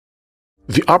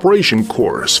The operation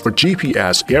course for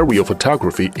GPS aerial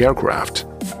photography aircraft.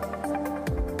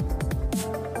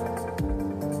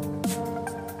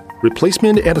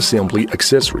 Replacement and assembly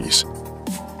accessories.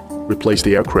 Replace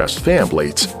the aircraft's fan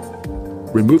blades.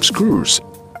 Remove screws.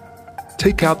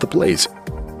 Take out the blades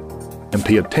and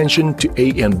pay attention to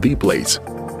A and B blades.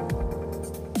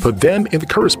 Put them in the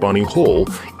corresponding hole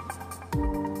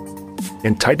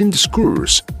and tighten the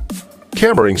screws.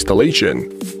 Camera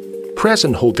installation. Press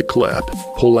and hold the clip.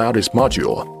 Pull out its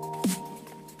module.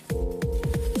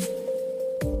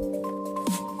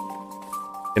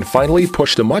 And finally,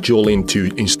 push the module in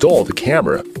to install the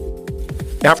camera.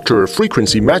 After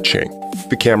frequency matching,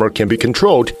 the camera can be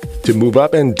controlled to move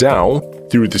up and down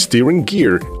through the steering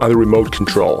gear on the remote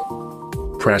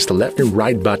control. Press the left and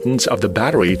right buttons of the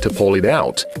battery to pull it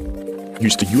out.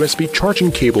 Use the USB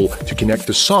charging cable to connect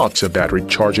the sockets of battery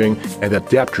charging and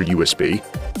adapter USB.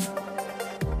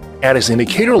 And its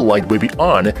indicator light will be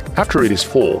on after it is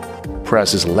full.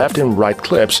 Press its left and right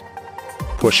clips.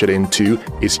 Push it into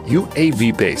its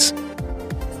UAV base.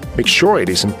 Make sure it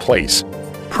is in place.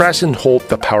 Press and hold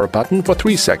the power button for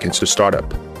 3 seconds to start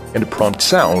up, and the prompt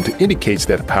sound indicates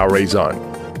that power is on.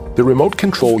 The remote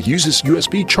control uses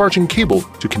USB charging cable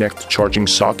to connect the charging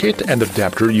socket and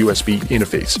adapter USB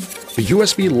interface. The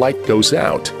USB light goes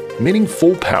out, meaning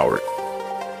full power.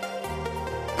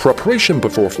 Preparation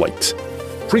before flight.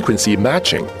 Frequency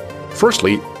matching.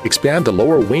 Firstly, expand the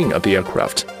lower wing of the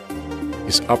aircraft.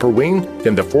 Its upper wing,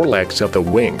 then the forelegs of the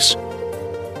wings.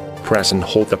 Press and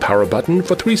hold the power button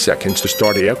for 3 seconds to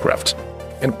start the aircraft,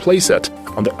 and place it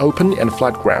on the open and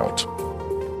flat ground.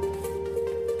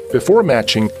 Before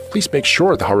matching, please make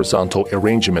sure the horizontal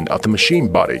arrangement of the machine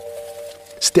body.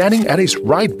 Standing at its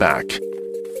right back,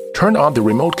 turn on the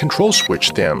remote control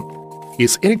switch then.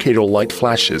 Its indicator light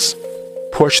flashes.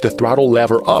 Push the throttle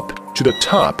lever up to the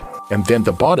top and then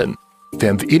the bottom.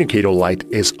 Then the indicator light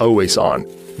is always on,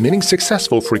 meaning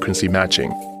successful frequency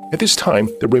matching. At this time,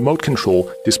 the remote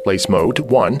control displays mode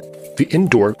 1, the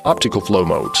indoor optical flow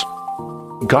mode.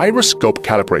 Gyroscope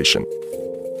calibration.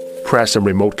 Press the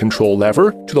remote control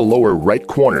lever to the lower right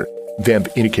corner. Then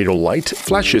the indicator light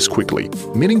flashes quickly,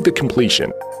 meaning the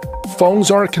completion.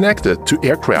 Phones are connected to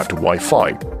aircraft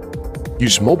Wi-Fi.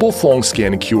 Use mobile phone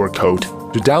scan QR code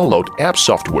to download app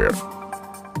software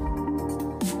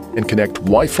and connect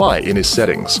Wi-Fi in its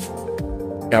settings.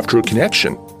 After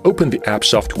connection, open the app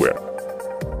software.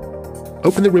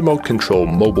 Open the remote control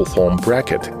mobile phone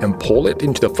bracket and pull it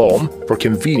into the phone for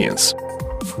convenience.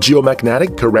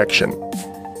 Geomagnetic correction.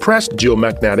 Press the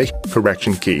geomagnetic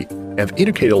correction key and the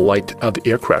indicator light of the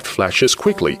aircraft flashes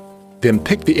quickly. Then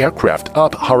pick the aircraft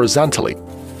up horizontally.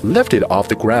 Lift it off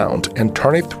the ground and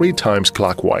turn it 3 times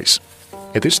clockwise.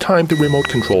 At this time, the remote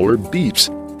controller beeps.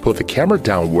 Put the camera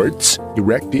downwards,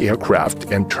 erect the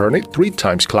aircraft, and turn it 3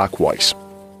 times clockwise.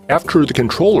 After the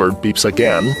controller beeps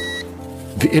again,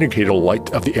 the indicator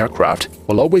light of the aircraft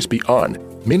will always be on,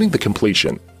 meaning the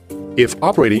completion. If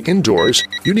operating indoors,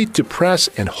 you need to press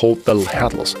and hold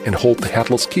the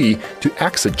headless key to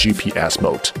exit GPS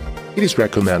mode. It is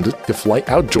recommended to fly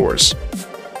outdoors.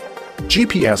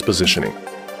 GPS positioning.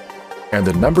 And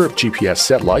the number of GPS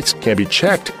satellites can be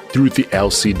checked through the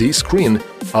LCD screen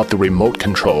of the remote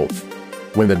control.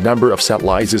 When the number of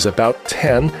satellites is about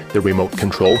 10, the remote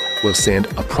control will send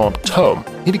a prompt tone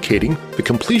indicating the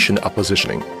completion of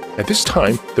positioning. At this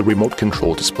time, the remote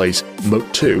control displays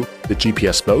Mode 2, the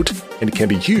GPS mode, and it can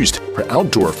be used for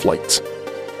outdoor flights.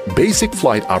 Basic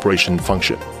flight operation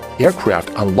function. Aircraft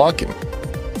unlocking.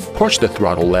 Push the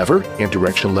throttle lever and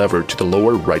direction lever to the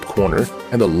lower right corner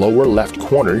and the lower left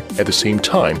corner at the same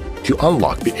time to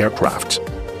unlock the aircraft.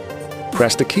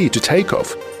 Press the key to take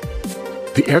off.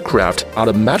 The aircraft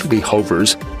automatically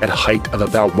hovers at a height of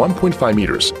about 1.5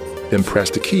 meters. Then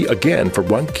press the key again for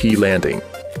one key landing,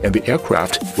 and the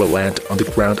aircraft will land on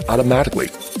the ground automatically.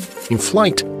 In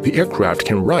flight, the aircraft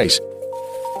can rise,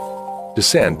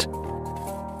 descend,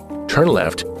 turn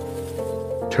left,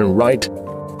 turn right,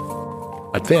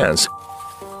 advance,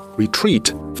 retreat,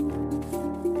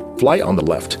 fly on the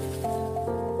left,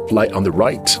 fly on the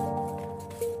right.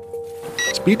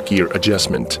 Speed gear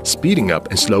adjustment, speeding up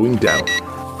and slowing down.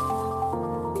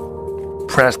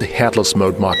 Press the headless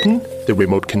mode button. The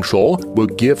remote control will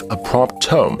give a prompt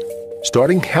tone.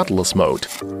 Starting headless mode.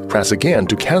 Press again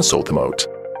to cancel the mode.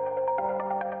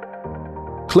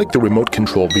 Click the remote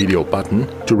control video button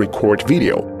to record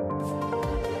video.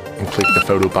 And click the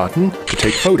photo button to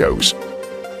take photos.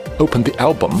 Open the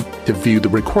album to view the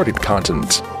recorded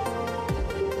content.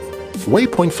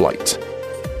 Waypoint flight.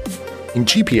 In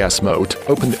GPS mode,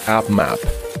 open the app map,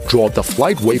 draw the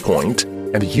flight waypoint,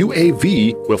 and the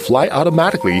UAV will fly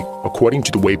automatically according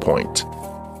to the waypoint.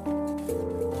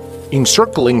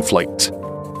 Encircling flight.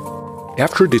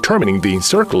 After determining the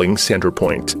encircling center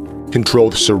point, control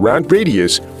the surround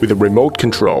radius with a remote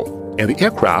control, and the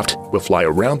aircraft will fly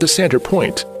around the center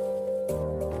point.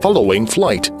 Following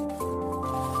flight.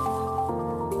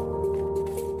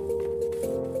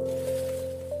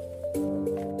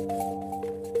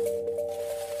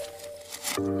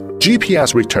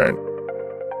 GPS return.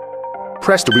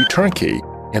 Press the return key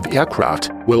and the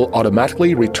aircraft will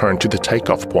automatically return to the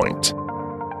takeoff point.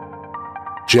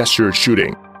 Gesture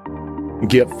shooting.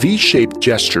 Give V-shaped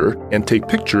gesture and take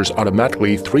pictures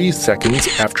automatically 3 seconds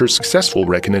after successful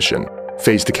recognition.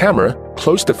 Face the camera,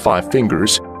 close the 5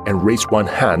 fingers, and raise one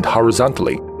hand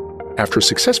horizontally. After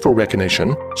successful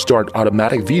recognition, start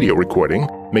automatic video recording,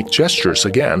 make gestures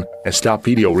again, and stop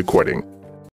video recording.